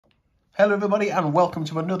Hello everybody and welcome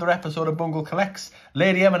to another episode of Bungle Collects.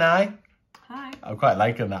 Lady M and I. Hi. I'm quite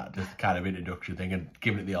liking that just kind of introduction thing and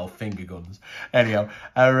giving it the old finger guns. Anyhow,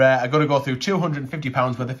 I'm going to go through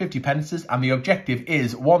 £250 worth of 50 pences, and the objective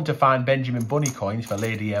is one, to find Benjamin Bunny coins for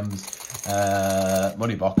Lady M's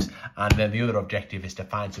money box, and then the other objective is to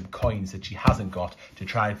find some coins that she hasn't got, to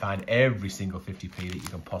try and find every single 50p that you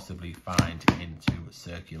can possibly find into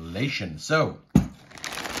circulation. So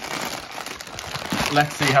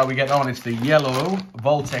let's see how we get on. It's the yellow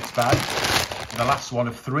Voltex bag, the last one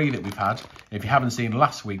of 3 that we've had. If you haven't seen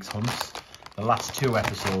last week's hunts, the last 2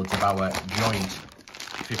 episodes of our joint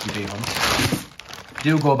 50p hunts,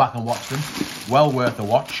 do go back and watch them. Well worth a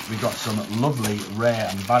watch. We got some lovely, rare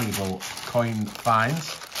and valuable coin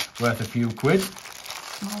finds worth a few quid.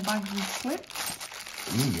 Small bags of slips.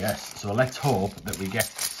 Ooh, yes. So let's hope that we get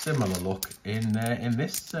similar luck in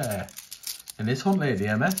this hunt, Lady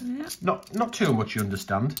Emma. Yeah. Not too much, you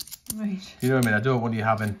understand. Right. You know what I mean? I don't want you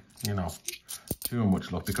having, too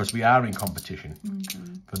much luck, because we are in competition. Okay.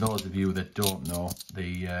 For those of you that don't know,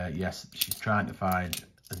 yes, she's trying to find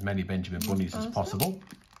as many Benjamin Bunnies as possible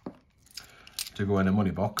to go in a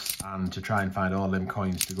money box, and to try and find all them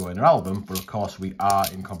coins to go in her album. But of course, we are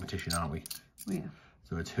in competition, aren't we? Yeah.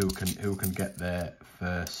 So it's who can get there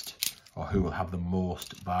first, or who will have the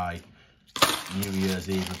most by New Year's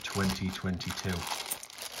Eve of 2022. And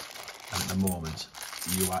at the moment,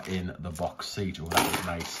 you are in the box seat. Oh, that was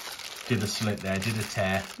nice. Did a slit there, did a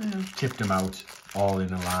tear, tipped them out, all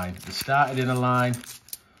in a line. They started in a line.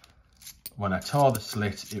 When I tore the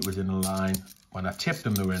slit, it was in a line. When I tipped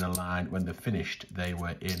them, they were in a line. When they finished, they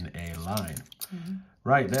were in a line.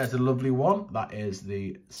 Right, there's a lovely one. That is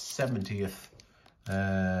the 70th,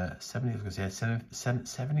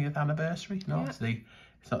 70th anniversary. No, Yeah.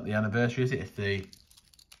 It's not the anniversary, is it? It's the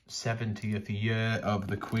 70th year of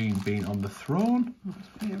the Queen being on the throne. That's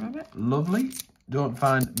pretty rabbit. Lovely. Don't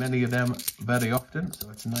find many of them very often,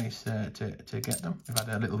 so it's nice to get them. We've had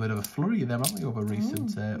a little bit of a flurry of them, haven't we, over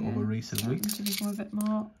recent weeks. To become a bit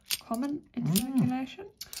more common in circulation.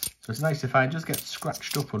 So it's nice to find. Just get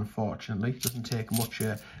scratched up, unfortunately. Doesn't take much.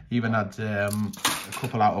 Even had a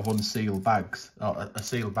couple out of unsealed bags, or a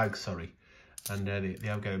sealed bag, sorry. And they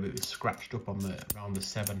have got a bit scratched up on around the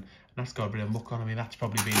 7, and that's got a bit of muck on. I mean, that's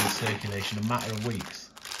probably been in circulation a matter of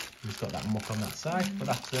weeks. It's got that muck on that side, but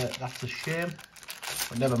that's a shame.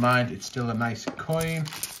 But never mind, it's still a nice coin.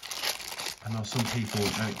 I know some people,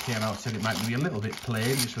 when it came out, said it might be a little bit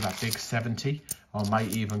plain, just with that big 70, or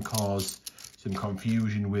might even cause some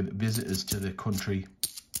confusion with visitors to the country,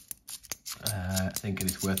 thinking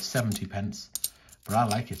it's worth 70 pence. But I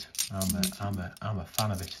like it. I'm a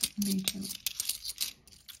fan of it. Me too.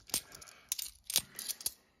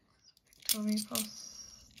 Victoria Cross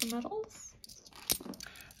the medals.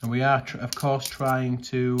 And we are, of course, trying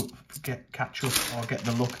to catch up or get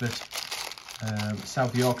the look that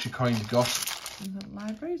South Yorkshire Coins got.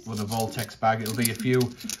 Libraries. With a Voltex bag. It'll be a few.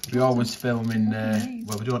 We always film in,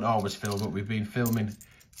 well, we don't always film, but we've been filming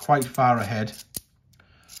quite far ahead.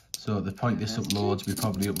 So at the point this uploads, we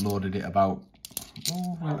probably uploaded it about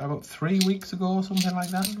 3 weeks ago or something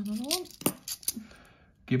like that. Another one.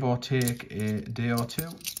 Give or take a day or 2.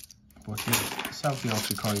 But yes, South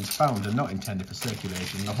Yorkshire coins found and not intended for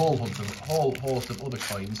circulation. The whole host of other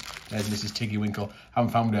coins. There's Mrs. Tiggy Winkle. Haven't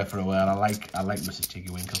found her for a while. I like Mrs. Tiggy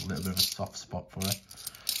Winkle. A little bit of a soft spot for her.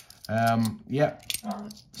 Yeah.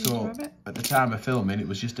 So at the time of filming, it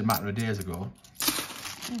was just a matter of days ago.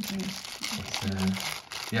 But,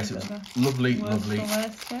 yes, it was lovely.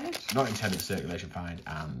 Not intended for circulation find,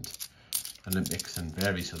 and Olympics and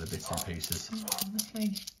various other bits and pieces.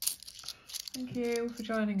 Honestly. Thank you for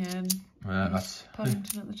joining in. That's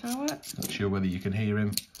Paddington at the tower. Not sure whether you can hear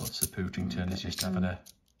him, but Sir Pootington is just having a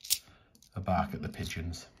bark at the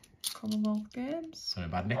pigeons. Commonwealth Games. Sorry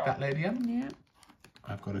about Nick, that lady. Yeah.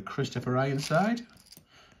 I've got a Christopher Ironside.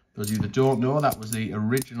 Those of you that don't know, that was the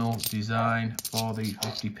original design for the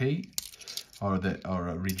 50p, or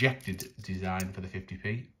a rejected design for the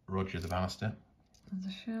 50p. Roger the Bannister. There's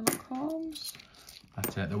a Sherlock Holmes.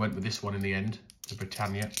 They went with this one in the end. The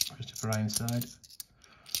Britannia, Christopher Ironside.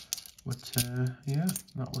 But yeah,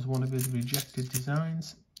 that was one of his rejected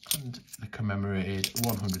designs, and they commemorated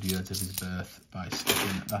 100 years of his birth by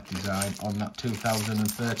sticking that design on that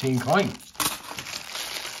 2013 coin.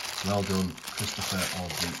 Well done, Christopher of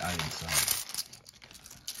the Ironside.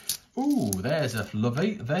 Ooh, there's a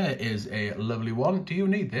lovely. There is a lovely one. Do you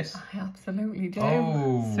need this? I absolutely do.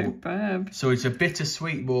 Oh, superb. So it's a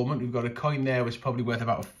bittersweet moment. We've got a coin there which is probably worth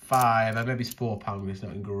about £5, maybe it's £4. It's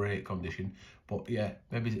not in great condition, but yeah,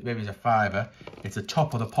 maybe it's a £5. It's a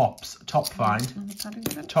top of the pops, top find,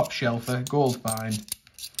 top shelfer, gold find.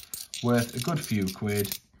 worth a good few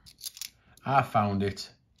quid. I found it.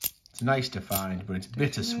 It's nice to find, but it's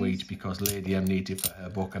bittersweet because Lady M needs it for her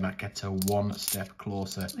book, and that gets her one step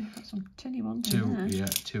closer I've got some tinny ones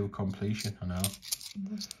to completion. I know.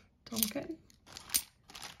 Tomkin.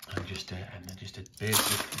 And just a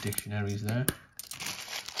basic dictionaries there.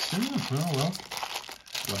 Oh well.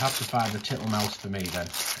 We'll have to find a Tittlemouse for me then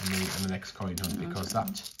in the next coin hunt, because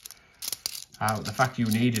the fact you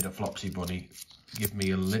needed a Flopsy Bunny give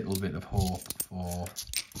me a little bit of hope for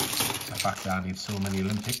the fact that I need so many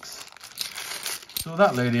Olympics. So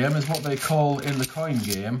that, Lady M, is what they call in the coin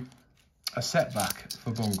game a setback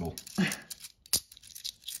for Bungle.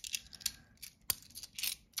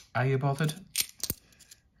 Are you bothered?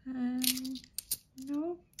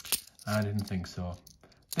 No. I didn't think so.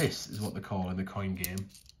 This is what they call in the coin game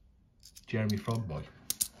Jeremy Frogboy.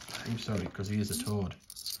 I'm sorry, because he is a toad.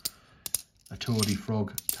 A toady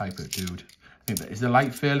frog type of dude. I think that, is the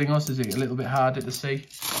light failing us? Is it a little bit harder to see?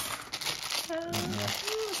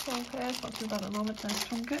 It's okay, it's not too bad at the moment. There's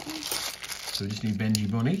Tomkin. So we just need Benji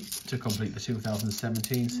Bunny to complete the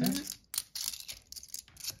 2017 set.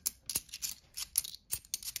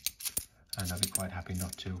 And I'd be quite happy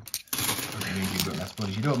not to.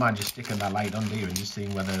 You don't mind just sticking that light on, do you, and just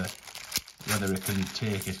seeing whether it can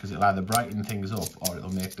take it, because it'll either brighten things up or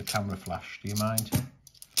it'll make the camera flash. Do you mind?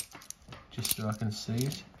 Just so I can see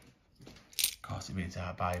it. Of course, it means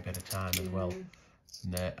I buy a bit of time as well.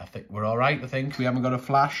 And I think we're all right. I think we haven't got a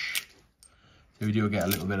flash. So we do get a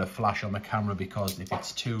little bit of flash on the camera, because if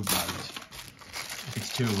it's too bright,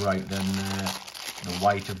 then the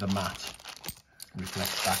white of the matte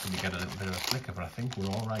reflects back and we get a little bit of a flicker. But I think we're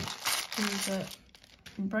all right. Is it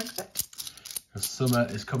Brexit? Because summer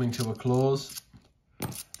is coming to a close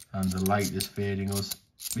and the light is fading us.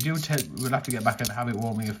 We'll have to get back in the habit,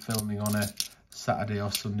 won't we, of filming on a Saturday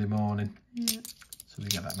or Sunday morning. Yeah. So we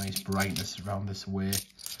get that nice brightness around this way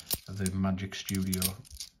of the magic studio.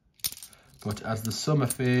 But as the summer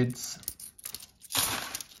fades,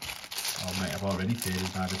 oh mate, I've already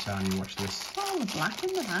faded by the time you watch this. Oh, the black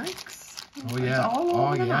in the bags. Oh yeah.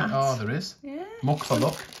 Oh yeah. Oh, there is. Yeah. Muck for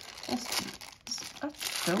luck. That's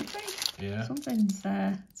filthy. Yeah.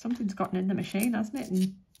 Something's gotten in the machine, hasn't it?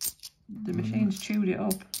 And the machine's chewed it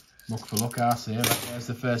up. Muck for luck, I say. There's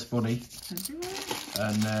the first bunny.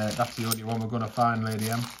 And that's the only one we're going to find, Lady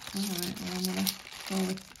M. Alright, well, I'm going to go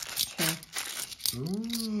with 2.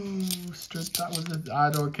 Ooh, I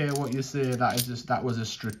don't care what you say. That was a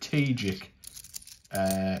strategic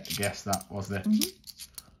guess. That was it.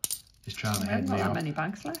 Just trying to head me off. Not that many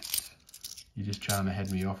bags left. You're just trying to head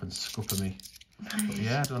me off and scupper me. But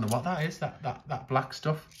yeah, I don't know what that is. That black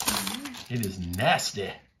stuff. It is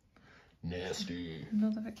nasty. Nasty.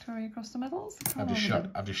 Another Victoria across the medals. I've just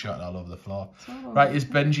shot it all over the floor. Right, is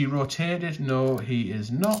Benji rotated? No, he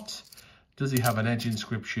is not. Does he have an edge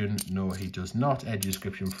inscription? No, he does not. Edge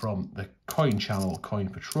inscription from the coin channel, Coin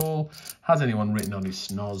Patrol. Has anyone written on his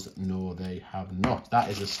snoz? No, they have not. That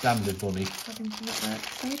is a standard bunny.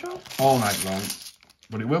 All night long.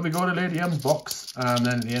 But it will be going to Lady M's box, and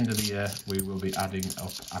then at the end of the year we will be adding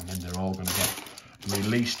up, and then they're all going to get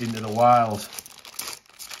released into the wild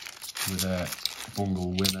with a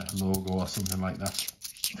Bungle winner logo or something like that.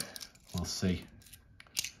 We'll see.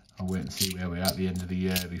 I'll wait and see where we're at the end of the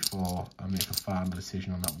year before I make a final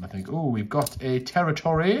decision on that one. I think, oh, we've got a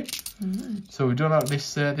territory. So we've done out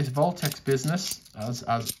this Voltex business as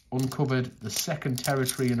uncovered the second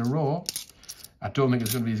territory in a row. I don't think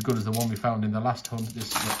it's going to be as good as the one we found in the last hunt.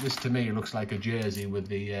 This to me looks like a jersey with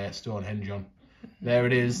the Stonehenge on. There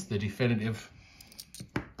it is, the definitive,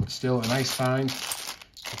 but still a nice find.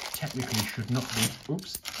 Technically should not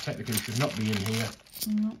be in here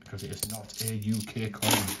because it is not a UK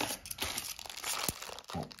coin.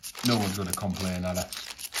 But no one's going to complain, are they?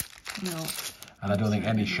 No. And I don't think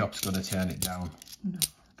any shop's going to turn it down. No,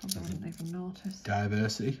 probably wouldn't even notice.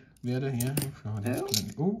 Diversity, we had it, yeah.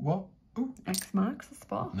 Oh, what? Ooh. X marks the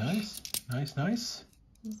spot. Nice. Is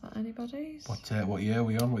that anybody's? What year are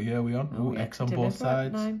we on? Oh, X on both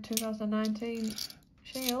sides. 2019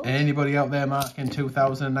 shield. Anybody out there marking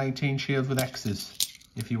 2019 shields with X's?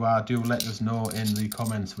 If you are, do let us know in the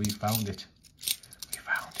comments. We found it.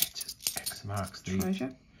 X marks the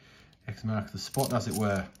treasure. X marks the spot, as it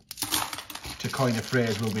were. To coin a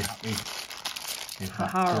phrase, we'll be happy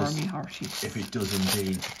if it does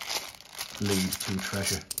indeed lead to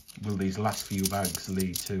treasure. Will these last few bags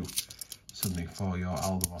lead to something for your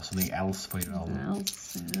album or something else for your album?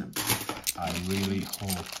 Yeah. I really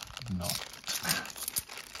hope not.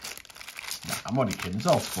 Nah, I'm only kidding. It's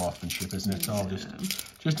all sportsmanship, isn't it? It's all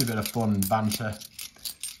just a bit of fun banter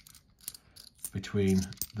between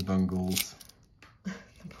the Bungles.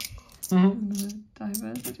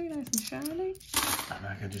 Diversity, nice and shiny. And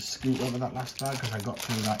I can just scoot over that last bag because I got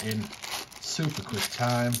through that in super quick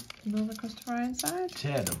time. Another Christopher inside.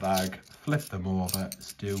 Tear the bag, flip them over,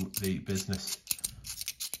 let's do the business.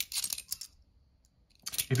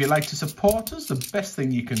 If you'd like to support us, the best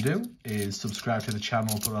thing you can do is subscribe to the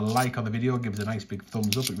channel, put a like on the video, give us a nice big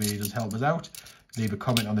thumbs up, it really does help us out. Leave a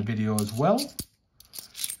comment on the video as well.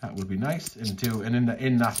 That would be nice. And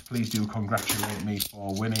in that, please do congratulate me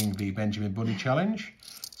for winning the Benjamin Bunny Challenge.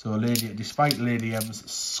 So despite Lady M's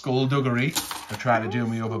skullduggery of trying to do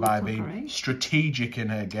me over by being strategic in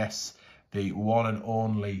her guess, the one and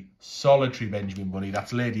only solitary Benjamin Bunny,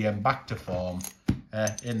 that's Lady M back to form,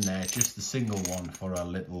 in there, just the single one for a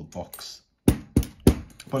little box.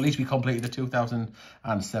 But at least we completed the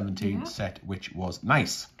 2017 set, which was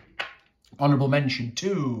nice. Honourable mention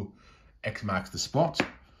to X marks the spot,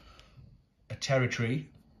 a territory,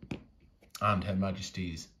 and Her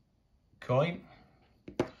Majesty's coin.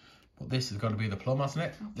 But this has got to be the plum, hasn't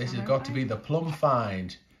it? This has got to be the plum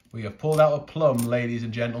find. We have pulled out a plum, ladies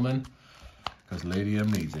and gentlemen, because Lady M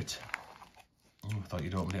needs it. Oh, I thought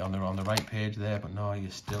you'd opened it on the right page there, but no,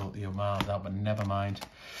 you're miles out, but never mind.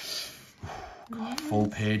 God, full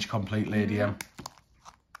page complete, Lady M.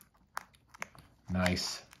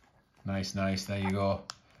 Nice. Nice, nice. There you go.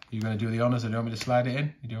 You're going to do the honours, or do you want me to slide it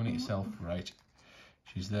in? You're doing it yourself. Right.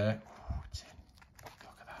 She's there. It's in.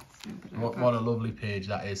 Look at that. What a lovely page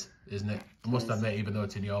that is, isn't it? I must admit, even though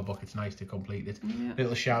it's in your book, it's nice to complete it. Yeah.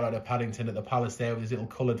 Little shout out to Paddington at the Palace there with his little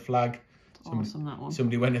coloured flag. Awesome, that one.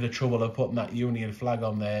 Somebody went to the trouble of putting that Union flag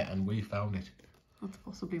on there, and we found it. That's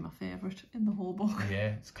possibly my favourite in the whole book.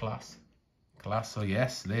 Yeah, it's class. Class. So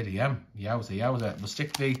yes, Lady M. Yowza, yowza. We'll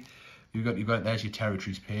stick the... You've got there's your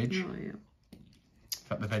territories page. Oh, yeah. In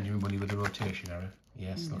fact, the Benjamin Bunny with the rotation arrow.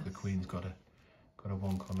 Yes, look, the Queen's got a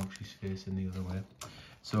one con. Look, she's facing the other way.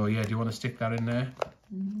 So yeah, do you want to stick that in there?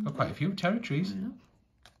 Got quite a few territories. Yeah.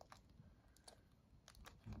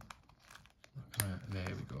 There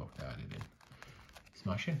we go. Got it in.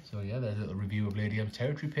 Smashing. So yeah, there's a little review of Lady M's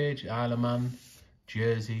territory page. Isle of Man,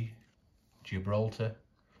 Jersey, Gibraltar.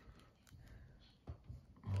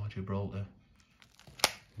 More Gibraltar.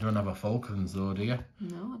 You don't have a Falklands though, do you?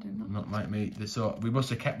 No, I do not. Not like me. So we must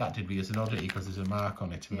have kept that, did we, as an oddity, because there's a mark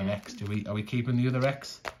on it with an X. Are we keeping the other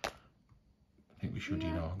X? I think we should, you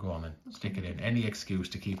know. Go on then. Stick it in. Any excuse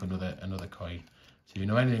to keep another coin. So if you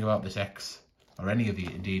know anything about this X, or any of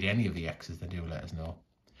the X's, then do let us know.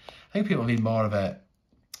 I think people need more of a...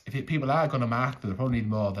 If people are going to mark them, they probably need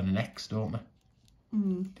more than an X, don't they?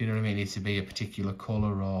 Do you know what I mean? It needs to be a particular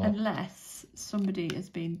colour or... Unless somebody has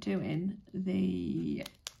been doing the...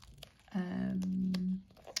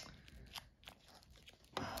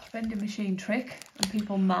 vending machine trick and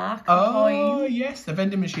people mark the coin. Oh yes, the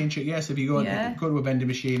vending machine trick. Yes, if you go to a vending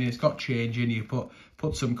machine and it's got change in, you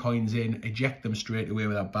put some coins in, eject them straight away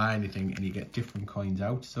without buying anything, and you get different coins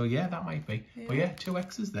out. So yeah, that might be. But yeah, 2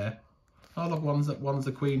 X's there. Oh look, one's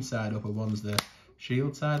the Queen side up and one's the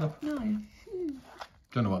Shield side up. No, yeah.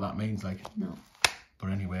 Don't know what that means, like. No. But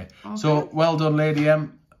anyway, so well done, Lady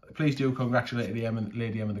M. Please do congratulate Lady M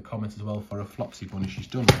in the comments as well for a Flopsy Bunny she's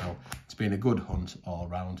done now. It's been a good hunt all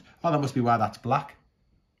round. Oh, that must be why that's black.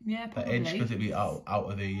 Yeah, probably. The edge, because it'd be out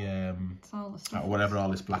of the out of whatever all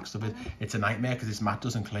this black stuff is. It's a nightmare because this mat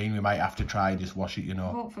doesn't clean. We might have to try and just wash it, you know.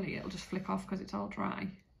 Hopefully it'll just flick off because it's all dry.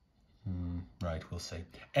 Right, we'll see.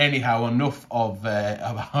 Anyhow, enough of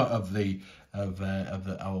our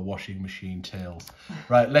washing machine tales.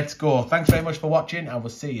 Right, let's go. Thanks very much for watching, and we'll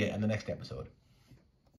see you in the next episode.